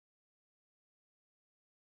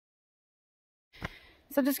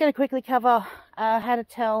So I'm just going to quickly cover how to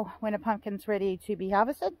tell when a pumpkin's ready to be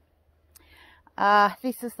harvested.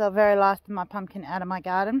 This is the very last of my pumpkin out of my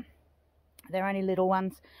garden. They're only little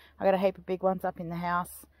ones. I got a heap of big ones up in the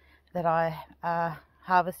house that I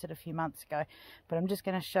harvested a few months ago. But I'm just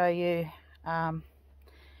going to show you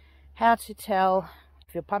how to tell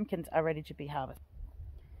if your pumpkins are ready to be harvested.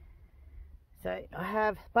 So I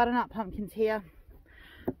have butternut pumpkins here.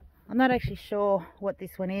 I'm not actually sure what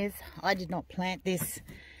this one is. I did not plant this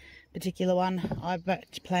particular one. I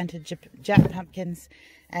planted Jack pumpkins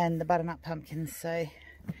and the butternut pumpkins, so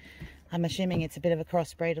I'm assuming it's a bit of a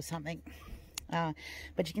crossbreed or something.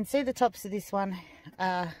 But you can see the tops of this one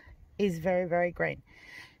is very, very green.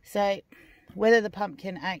 So whether the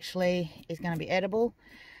pumpkin actually is going to be edible,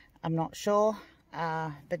 I'm not sure.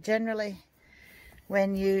 But generally,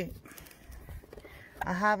 when you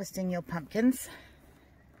are harvesting your pumpkins,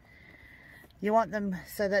 you want them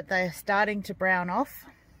so that they're starting to brown off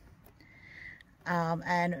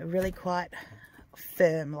and really quite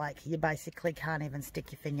firm, like you basically can't even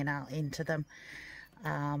stick your fingernail into them.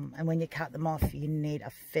 And when you cut them off, you need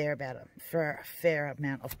a fair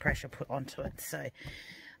amount of pressure put onto it. So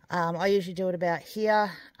I usually do it about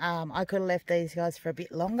here. I could have left these guys for a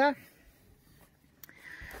bit longer,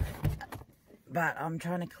 but I'm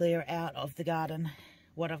trying to clear out of the garden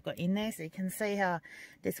what I've got in there. So you can see how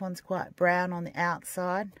this one's quite brown on the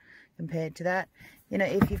outside compared to that. You know,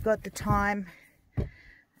 if you've got the time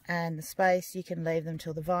and the space, you can leave them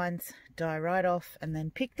till the vines die right off and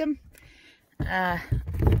then pick them. I'm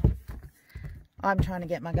trying to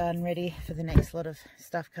get my garden ready for the next lot of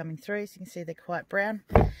stuff coming through. So you can see they're quite brown.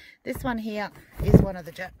 This one here is one of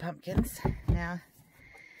the Jack pumpkins. Now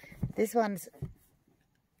this one's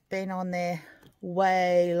been on there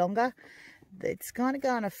way longer. It's kind of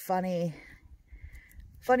going a funny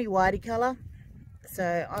whitey colour.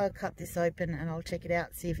 So I'll cut this open and I'll check it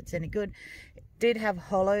out, see if it's any good. It did have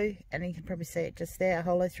hollow, and you can probably see it just there, a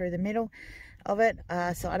hollow through the middle of it.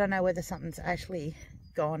 So I don't know whether something's actually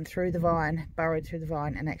gone through the vine, burrowed through the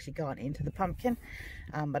vine and actually gone into the pumpkin.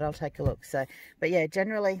 But I'll take a look. So, but yeah,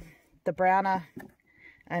 generally the browner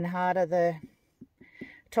and harder the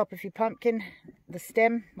top of your pumpkin, the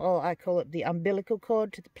stem, or I call it the umbilical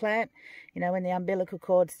cord to the plant. You know, when the umbilical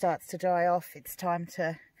cord starts to die off, it's time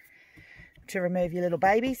to remove your little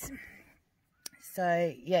babies.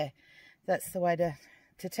 So yeah, that's the way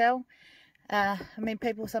to tell. I mean,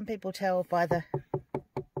 some people tell by the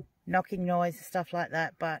knocking noise and stuff like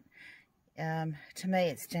that, but to me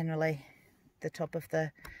it's generally the top of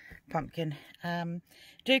the pumpkin.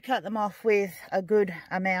 Do cut them off with a good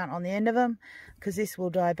amount on the end of them, because this will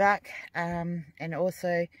die back, and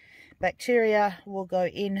also bacteria will go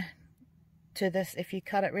in to this. If you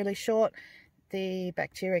cut it really short, the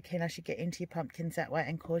bacteria can actually get into your pumpkins that way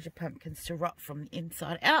and cause your pumpkins to rot from the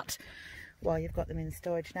inside out while you've got them in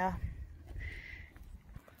storage. Now,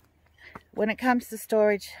 when it comes to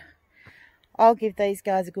storage, I'll give these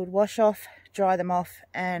guys a good wash off, dry them off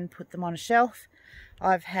and put them on a shelf.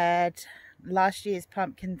 I've had last year's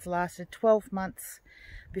pumpkins lasted 12 months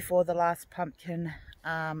before the last pumpkin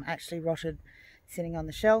actually rotted sitting on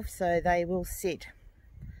the shelf. So they will sit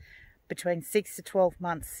between 6 to 12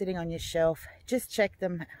 months sitting on your shelf. Just check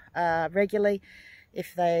them regularly.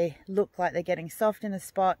 If they look like they're getting soft in a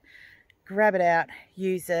spot, grab it out,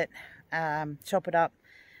 use it, chop it up,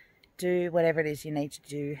 do whatever it is you need to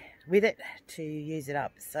do with it to use it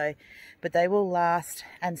up. So, but they will last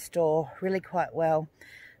and store really quite well.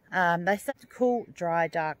 They stay in a cool, dry,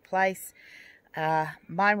 dark place.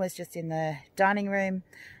 Mine was just in the dining room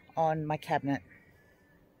on my cabinet.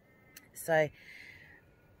 So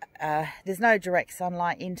there's no direct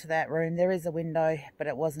sunlight into that room. There is a window, but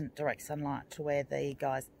it wasn't direct sunlight to where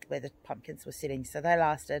the pumpkins were sitting. So they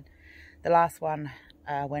lasted. The last one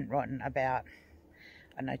went rotten about,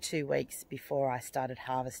 I don't know, 2 weeks before I started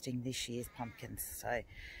harvesting this year's pumpkins. So,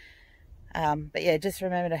 but yeah, just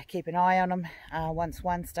remember to keep an eye on them. Once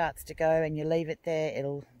one starts to go and you leave it there,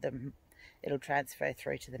 it'll transfer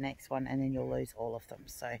through to the next one, and then you'll lose all of them.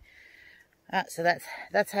 So, so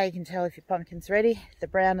that's how you can tell if your pumpkin's ready. The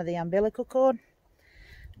browner the umbilical cord,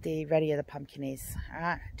 the readier the pumpkin is. All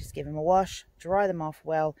right, just give them a wash, dry them off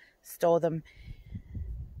well, store them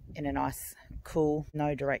in a nice, cool,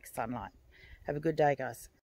 no direct sunlight. Have a good day, guys.